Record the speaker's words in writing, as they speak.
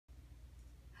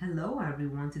Hello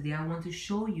everyone, today I want to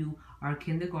show you our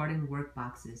kindergarten work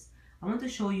boxes. I want to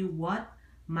show you what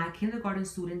my kindergarten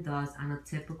student does on a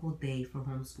typical day for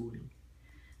homeschooling.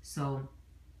 So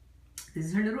this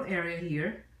is her little area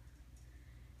here,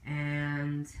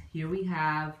 and here we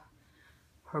have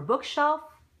her bookshelf,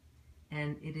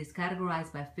 and it is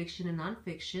categorized by fiction and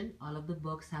nonfiction. All of the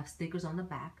books have stickers on the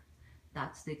back,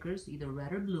 dot stickers, either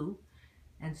red or blue.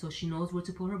 And so she knows where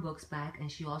to put her books back,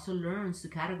 and she also learns to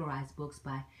categorize books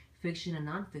by fiction and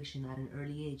nonfiction at an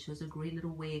early age. So it's a great little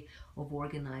way of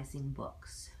organizing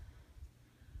books.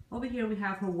 Over here we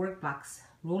have her workbox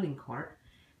rolling cart.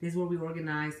 This is where we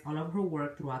organize all of her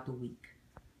work throughout the week.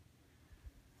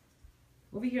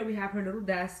 Over here we have her little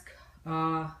desk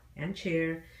and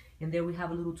chair, and there we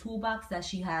have a little toolbox that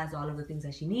she has all of the things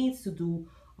that she needs to do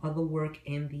all the work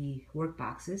in the work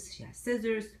boxes. She has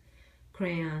scissors,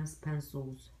 crayons,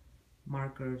 pencils,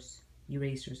 markers,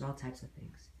 erasers, all types of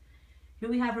things. Here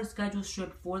we have her schedule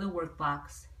strip for the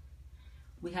workbox.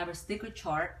 We have a sticker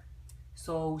chart.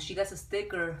 So she gets a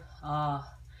sticker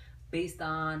based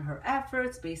on her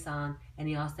efforts, based on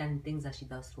any outstanding things that she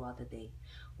does throughout the day.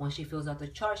 Once she fills out the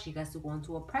chart, she gets to go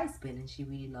into a prize bin, and she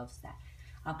really loves that.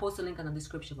 I'll post a link in the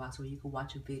description box where you can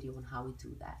watch a video on how we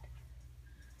do that.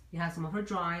 You have some of her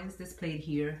drawings displayed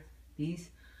here. These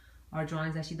are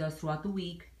drawings that she does throughout the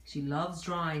week. She loves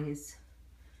drawing. It's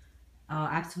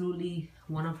absolutely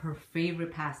one of her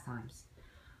favorite pastimes.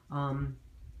 I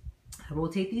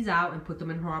rotate these out and put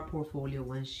them in her art portfolio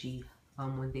when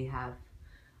they have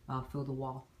filled the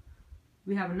wall.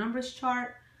 We have a numbers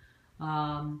chart,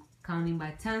 counting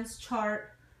by tens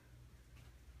chart.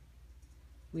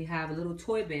 We have a little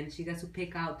toy bin. She gets to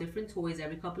pick out different toys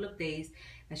every couple of days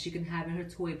that she can have in her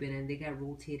toy bin, and they get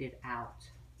rotated out.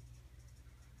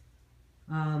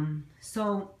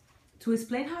 So to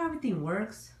explain how everything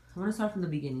works, I want to start from the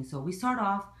beginning. So we start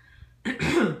off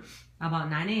about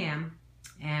 9 a.m.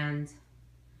 and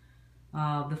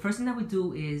the first thing that we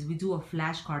do is we do a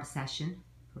flashcard session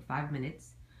for 5 minutes.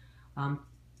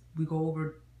 We go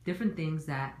over different things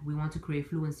that we want to create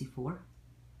fluency for.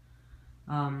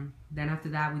 Then after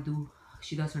that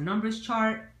she does her numbers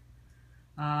chart.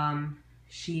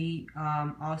 She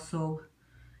also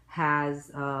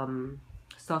has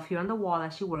stuff here on the wall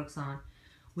that she works on.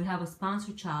 We have a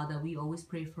sponsored child that we always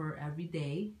pray for every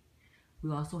day.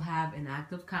 We also have an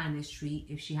act of kindness tree.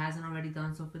 If she hasn't already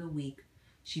done so for the week,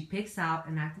 she picks out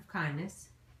an act of kindness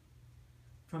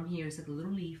from here. It's like a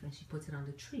little leaf, and she puts it on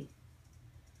the tree.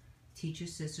 Teach your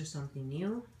sister something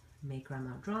new. Make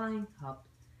grandma drawing. Help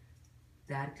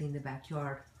dad clean the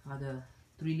backyard are the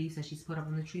 3 leaves that she's put up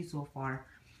on the tree so far.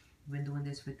 We've been doing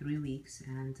this for 3 weeks,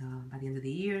 and by the end of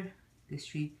the year, this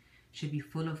tree should be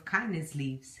full of kindness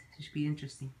leaves. It should be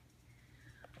interesting.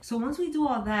 So once we do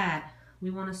all that,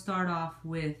 we want to start off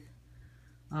with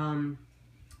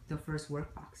the first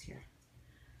workbox here.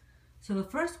 So the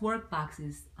first workbox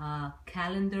is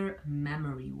calendar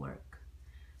memory work.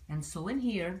 And so in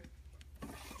here,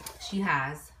 she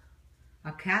has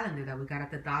a calendar that we got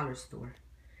at the dollar store.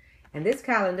 And this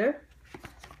calendar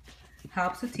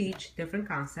helps to teach different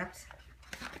concepts.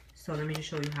 So let me just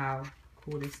show you how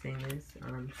cool this thing is.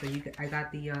 I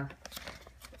got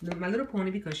My Little Pony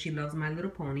because she loves My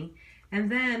Little Pony.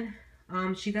 And then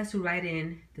she gets to write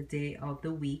in the day of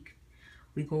the week.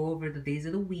 We go over the days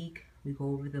of the week. We go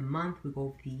over the month. We go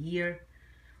over the year.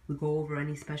 We go over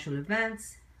any special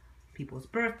events, people's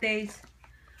birthdays,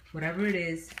 whatever it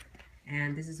is.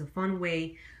 And this is a fun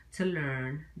way to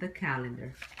learn the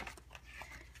calendar.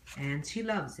 And she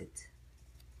loves it.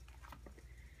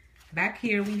 Back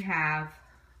here we have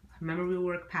memory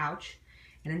work pouch,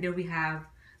 and then there we have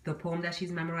the poem that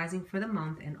she's memorizing for the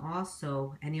month, and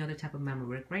also any other type of memory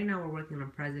work. Right now we're working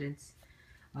on presidents,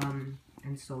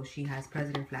 and so she has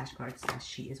president flashcards that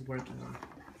she is working on.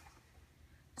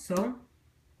 So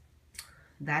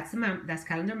that's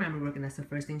calendar memory work, and that's the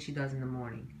first thing she does in the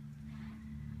morning.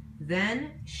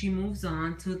 Then she moves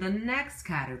on to the next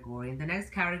category, and the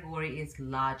next category is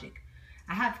logic.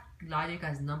 I have logic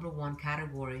as #1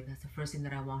 category. That's the first thing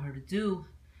that I want her to do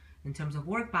in terms of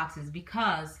work boxes,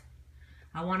 because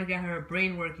I want to get her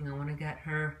brain working. I want to get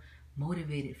her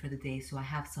motivated for the day. So I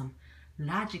have some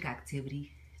logic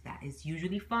activity that is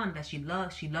usually fun, that she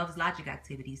loves. She loves logic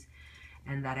activities,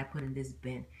 and that I put in this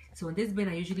bin. So in this bin,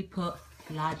 I usually put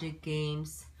logic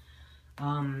games,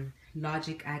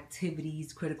 logic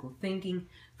activities, critical thinking.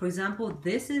 For example,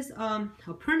 this is a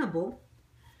printable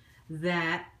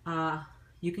that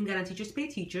you can get on Teachers Pay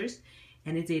Teachers,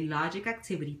 and it's a logic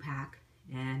activity pack.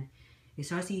 And it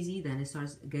starts easy, then it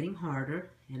starts getting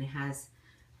harder, and it has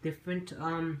different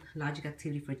logic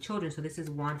activity for children. So this is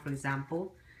one, for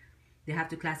example, they have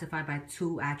to classify by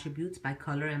 2 attributes, by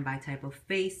color and by type of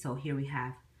face. So here we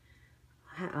have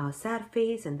sad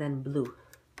face and then blue.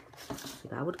 So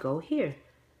that would go here.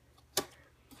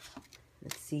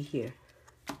 Let's see here.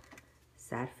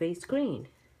 Sad face green.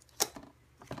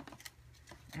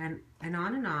 And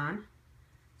on and on.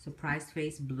 Surprised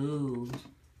face blue.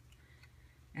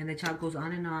 And the child goes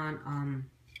on and on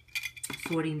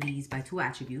sorting these by 2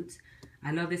 attributes.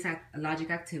 I love this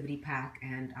logic activity pack,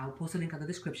 and I'll post a link on the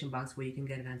description box where you can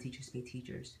get it on Teachers Pay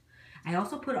Teachers. I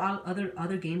also put all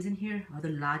other games in here, other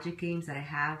logic games that I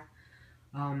have.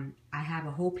 I have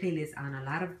a whole playlist on a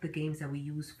lot of the games that we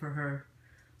use for her.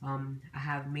 I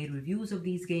have made reviews of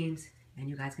these games, and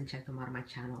you guys can check them out on my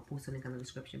channel. I'll post a link on the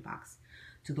description box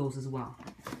to those as well.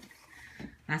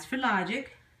 That's for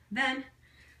logic. Then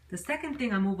the second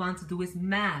thing I move on to do is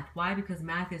math. Why? Because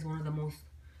math is one of the most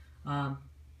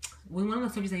one of the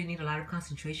subjects that you need a lot of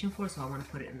concentration for, so I want to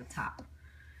put it in the top.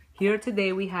 Here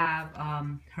today we have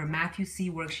her Matthew C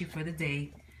worksheet for the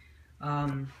day.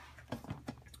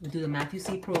 We do the Matthew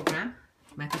C program,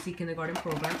 Matthew C kindergarten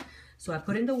program. So I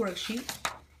put in the worksheet,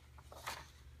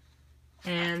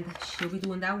 and she'll be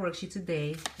doing that worksheet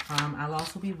today. I'll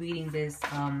also be reading this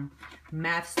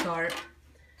Math Start.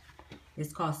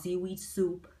 It's called Seaweed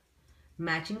Soup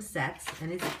Matching Sets,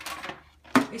 and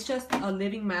it's just a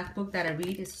living math book that I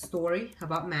read. It's a story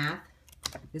about math.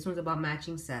 This one's about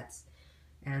matching sets,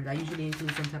 and I usually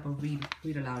include some type of read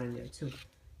aloud in there too.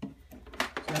 So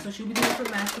that's what she'll be doing for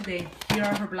math today. Here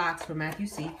are her blocks for Matthew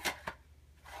C.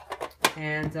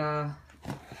 And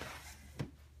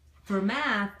for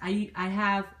math, I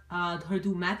have her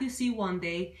do Matthew C one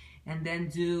day and then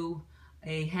do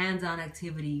a hands-on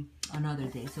activity another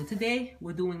day. So today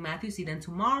we're doing Matthew C. Then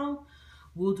tomorrow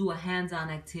we'll do a hands-on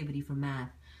activity for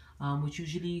math, which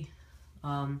usually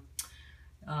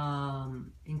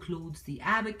includes the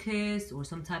abacus or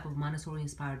some type of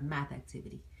Montessori-inspired math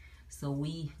activity. So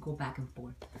we go back and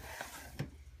forth.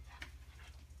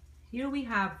 Here we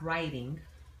have writing.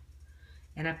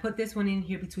 And I put this one in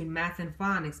here between math and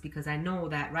phonics because I know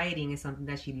that writing is something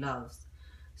that she loves.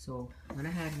 So I went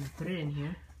ahead and put it in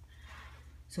here.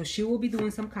 So she will be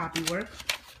doing some copy work.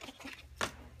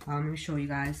 Let me show you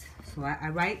guys. So I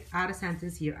write out a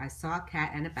sentence here. I saw a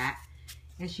cat and a bat.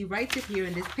 And she writes it here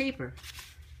in this paper.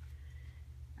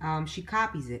 She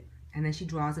copies it. And then she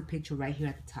draws a picture right here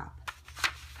at the top.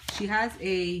 She has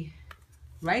a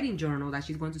writing journal that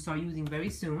she's going to start using very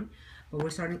soon. But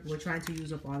we're trying to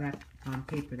use up all that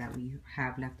paper that we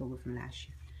have left over from last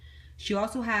year. She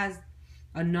also has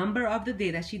a number of the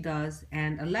day that she does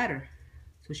and a letter.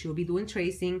 So she'll be doing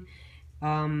tracing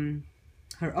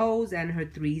her O's and her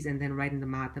 3's and then writing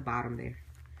them out at the bottom there.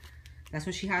 That's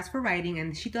what she has for writing,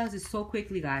 and she does it so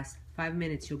quickly, guys. 5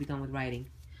 minutes she'll be done with writing.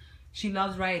 She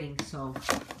loves writing, so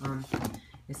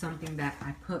it's something that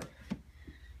I put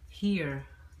here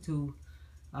to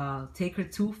take her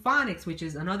to phonics, which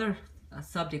is another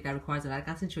subject that requires a lot of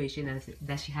concentration and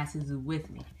that she has to do with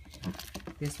me.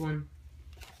 This one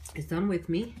is done with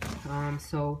me.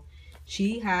 So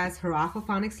she has her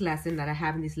aquaphonics lesson that I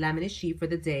have in this laminate sheet for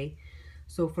the day.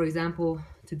 So for example,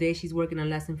 today she's working on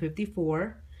lesson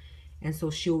 54, and so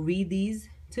she'll read these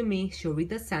to me. She'll read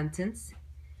the sentence,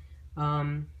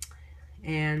 and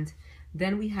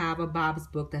then we have a Bob's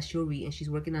book that she'll read, and she's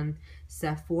working on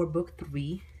set 4 book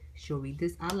 3. She'll read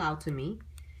this out loud to me,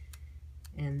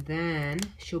 and then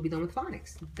she'll be done with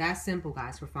phonics. That's simple,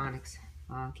 guys, for phonics.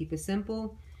 Keep it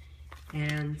simple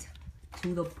and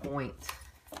to the point.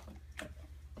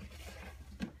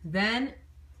 Then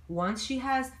once she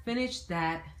has finished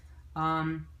that,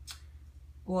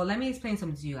 well, let me explain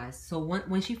something to you guys. So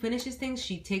when she finishes things,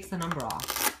 she takes the number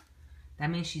off. That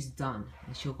means she's done,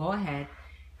 and she'll go ahead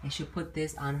and she'll put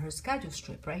this on her schedule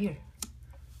strip right here.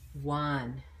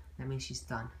 1, that means she's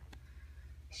done.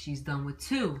 She's done with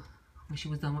 2. When she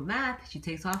was done with math, she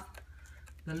takes off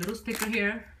the little sticker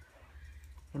here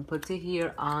and puts it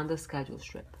here on the schedule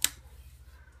strip.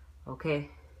 Okay,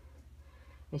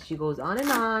 and she goes on and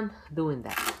on doing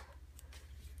that.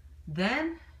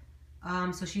 Then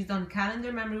so she's done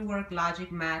calendar, memory work,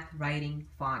 logic, math, writing,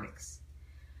 phonics.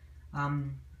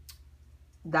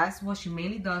 That's what she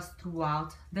mainly does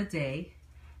throughout the day.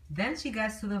 Then she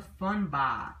gets to the fun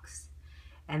box,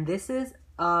 and this is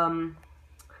a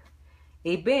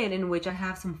bin in which I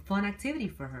have some fun activity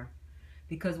for her,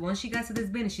 because once she gets to this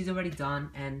bin, she's already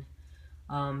done, and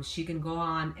she can go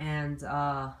on and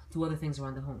do other things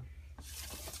around the home.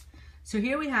 So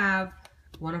here we have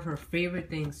one of her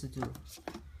favorite things to do,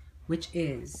 which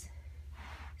is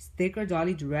sticker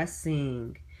dolly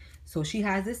dressing. So she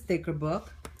has this sticker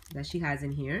book that she has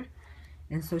in here,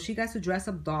 And so she got to dress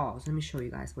up dolls. Let me show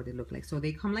you guys what they look like. So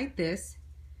they come like this.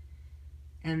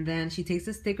 And then she takes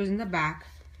the stickers in the back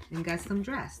and gets them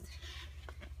dressed.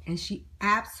 And she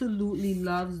absolutely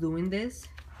loves doing this.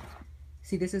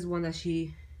 See, this is one that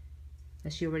she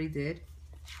already did.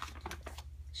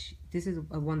 This is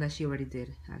a one that she already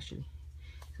did, actually.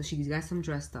 So she got some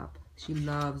dressed up. She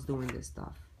loves doing this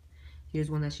stuff.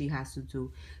 Here's one that she has to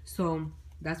do. So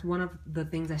that's one of the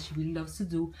things that she really loves to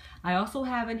do. I also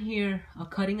have in here a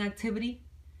cutting activity.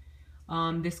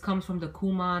 This comes from the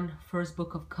Kumon First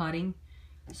Book of Cutting.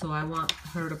 So I want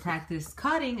her to practice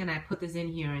cutting, and I put this in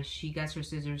here, and she gets her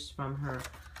scissors from her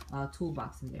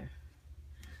toolbox in there.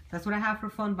 That's what I have for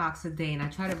fun box today, and I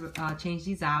try to change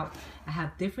these out. I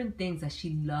have different things that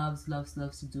she loves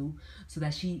to do, so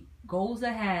that she goes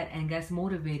ahead and gets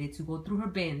motivated to go through her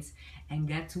bins and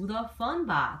get to the fun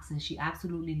box. And she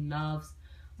absolutely loves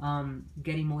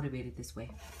getting motivated this way.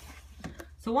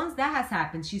 So once that has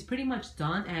happened, she's pretty much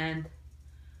done, and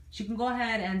she can go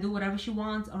ahead and do whatever she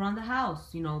wants around the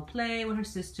house. You know, play with her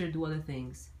sister, do other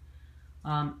things.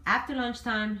 After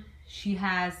lunchtime, she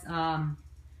has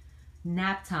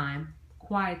nap time,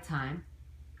 quiet time.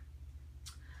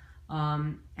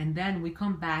 And then we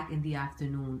come back in the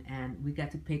afternoon and we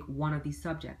get to pick one of these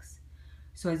subjects.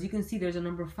 So as you can see, there's a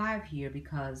number 5 here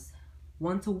because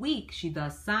once a week she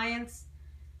does science,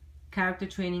 character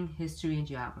training, history, and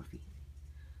geography.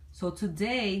 So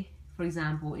today, for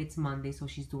example, it's Monday, so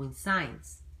she's doing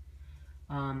science.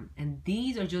 And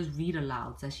these are just read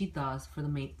alouds that she does for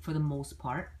the most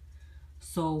part.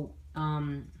 So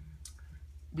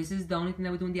this is the only thing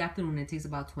that we do in the afternoon. It takes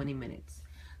about 20 minutes.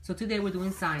 So today we're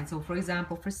doing science. So for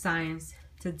example, for science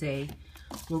today,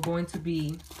 we're going to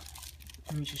be,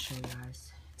 let me just show you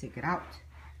guys, take it out.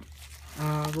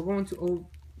 We're going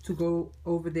to go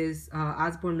over this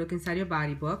Osborne Look Inside Your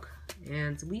Body book.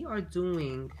 And we are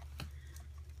doing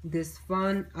this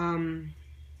fun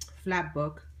flat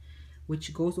book,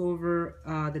 which goes over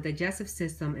the digestive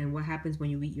system and what happens when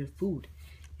you eat your food.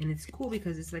 And it's cool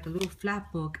because it's like a little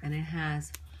flat book and it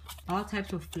has all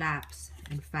types of flaps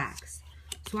and facts.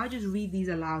 So I just read these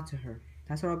aloud to her.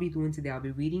 That's what I'll be doing today. I'll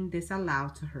be reading this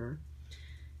aloud to her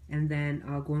and then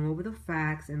going over the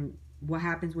facts and what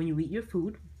happens when you eat your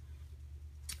food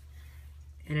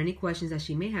and any questions that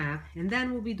she may have. And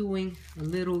then we'll be doing a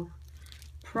little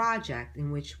project in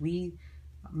which we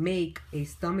make a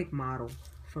stomach model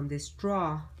from this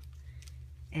straw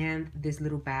and this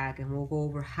little bag, and we'll go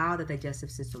over how the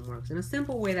digestive system works in a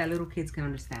simple way that little kids can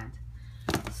understand.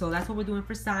 So that's what we're doing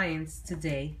for science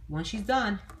today. Once she's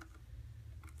done,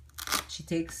 she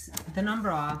takes the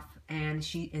number off and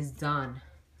she is done.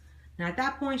 Now at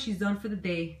that point, she's done for the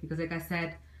day because, like I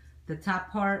said, the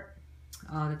top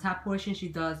portion she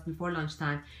does before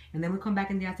lunchtime, and then we come back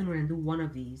in the afternoon and do one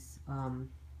of these.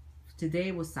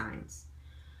 Today was science.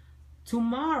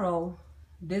 Tomorrow,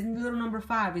 this little number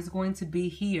 5 is going to be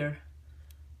here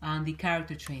on the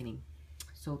character training.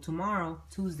 So tomorrow,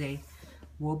 Tuesday,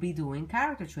 we'll be doing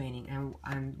character training,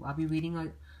 and I'll be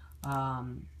reading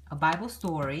a Bible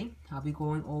story. I'll be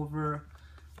going over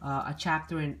a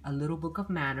chapter in A Little Book of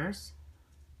Manners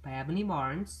by Ebony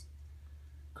Barnes,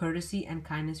 Courtesy and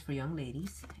Kindness for Young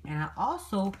Ladies. And I'll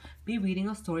also be reading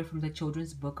a story from the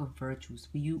Children's Book of Virtues.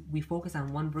 We focus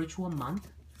on one virtue a month.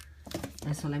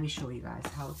 And so let me show you guys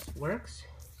how it works.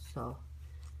 So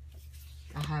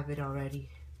I have it already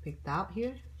picked out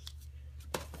here.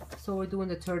 So we're doing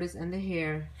the tortoise and the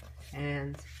hare,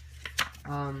 and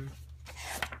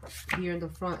here in the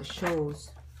front it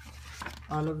shows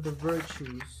all of the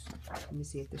virtues. Let me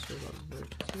see if this shows all the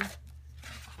virtues.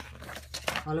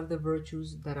 All of the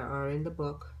virtues that are in the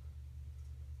book.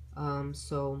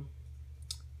 So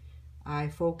I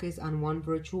focus on one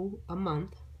virtue a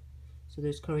month. So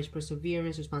there's courage,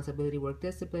 perseverance, responsibility, work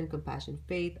discipline, compassion,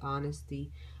 faith,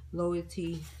 honesty,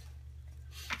 loyalty.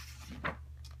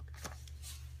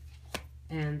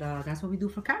 And that's what we do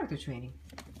for character training.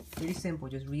 Pretty simple,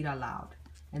 just read aloud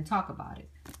and talk about it.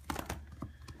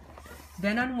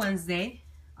 Then on Wednesday,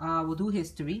 we'll do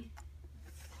history.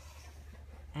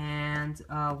 And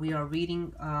we are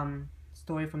reading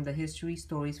story from the History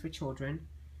Stories for Children.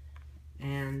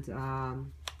 And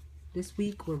this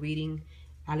week we're reading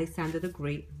Alexander the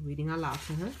Great, reading aloud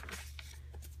to her.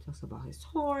 Talks about his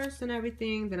horse and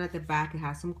everything. Then at the back it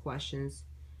has some questions,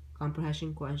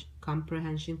 comprehension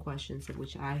questions,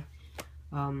 which I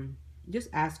just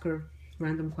ask her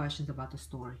random questions about the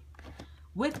story.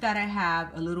 With that, I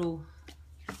have a little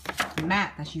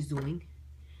mat that she's doing.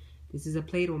 This is a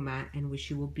Play-Doh mat in which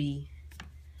she will be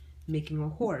making a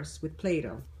horse with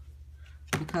Play-Doh,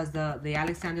 because the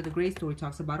Alexander the Great story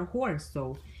talks about a horse.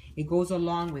 So it goes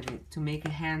along with it to make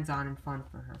it hands-on and fun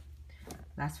for her.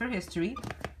 That's for history,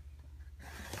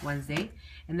 Wednesday.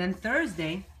 And then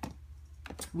Thursday,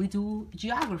 we do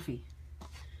geography.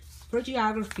 For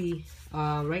geography,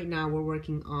 right now we're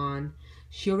working on,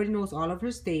 she already knows all of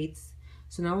her states.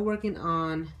 So now we're working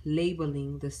on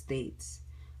labeling the states.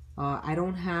 I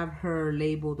don't have her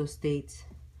label the states.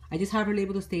 I just have her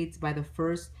label the states by the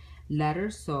first letter.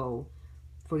 So,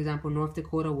 for example, North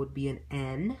Dakota would be an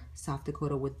N. South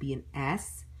Dakota would be an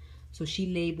S. So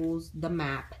she labels the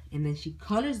map, and then she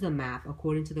colors the map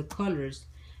according to the colors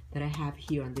that I have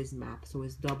here on this map. So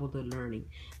it's double the learning.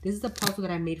 This is the puzzle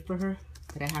that I made for her,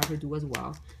 that I have her do as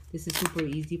well. This is super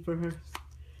easy for her.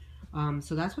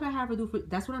 So that's what I have her do for,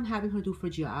 that's what I'm having her do for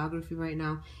geography right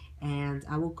now. And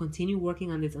I will continue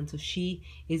working on this until she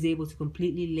is able to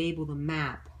completely label the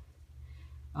map.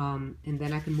 And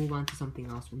then I can move on to something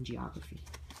else from geography.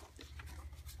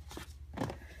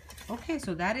 Okay,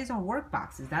 so that is our work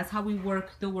boxes. That's how we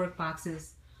work the work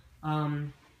boxes.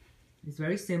 It's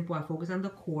very simple. I focus on the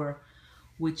core,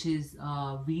 which is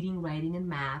reading, writing, and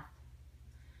math.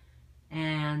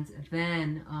 And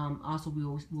then also we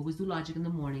always do logic in the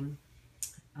morning.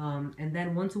 And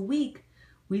then once a week,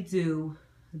 we do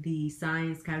the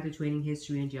science, character training,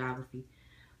 history, and geography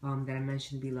that I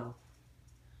mentioned below.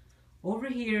 Over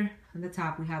here on the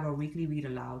top, we have our weekly read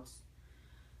alouds.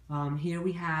 Here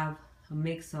we have a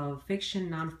mix of fiction,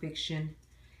 nonfiction,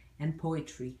 and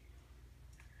poetry.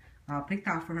 Picked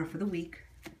out for her for the week.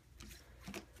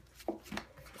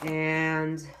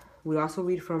 And we also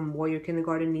read from What Your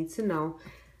Kindergarten Needs to Know.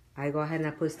 I go ahead and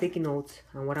I put sticky notes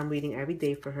on what I'm reading every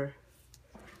day for her.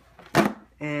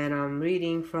 And I'm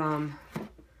reading from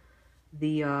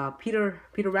the Peter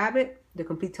Rabbit, The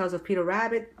Complete Tales of Peter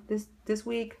Rabbit this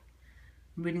week.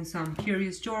 I'm reading some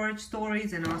Curious George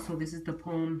stories, and also this is the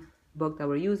poem book that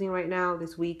we're using right now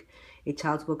this week, A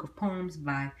Child's Book of Poems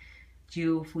by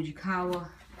Jiro Fujikawa.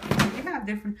 We have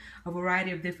a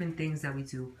variety of different things that we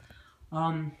do.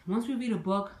 Once we read a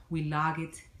book, we log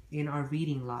it in our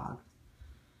reading log,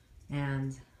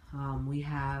 and we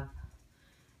have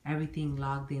everything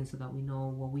logged in so that we know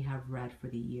what we have read for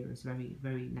the year. It's very,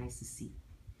 very nice to see.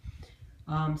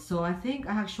 So I think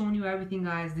I have shown you everything,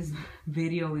 guys. This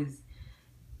video is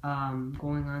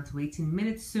going on to 18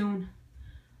 minutes soon.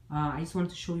 I just wanted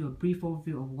to show you a brief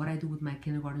overview of what I do with my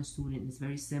kindergarten student. It's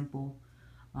very simple.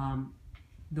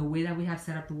 The way that we have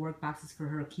set up the work boxes for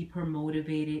her, keep her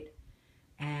motivated,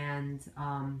 and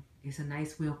it's a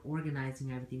nice way of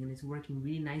organizing everything, and it's working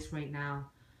really nice right now.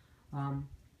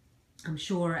 I'm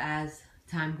sure as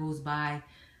time goes by,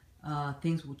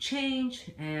 things will change,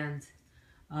 and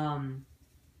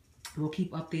we'll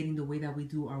keep updating the way that we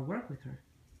do our work with her.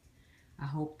 I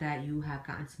hope that you have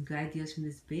gotten some good ideas from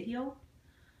this video.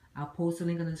 I'll post a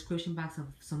link in the description box of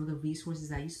some of the resources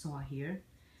that you saw here.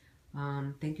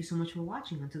 Thank you so much for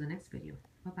watching. Until the next video.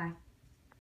 Bye-bye.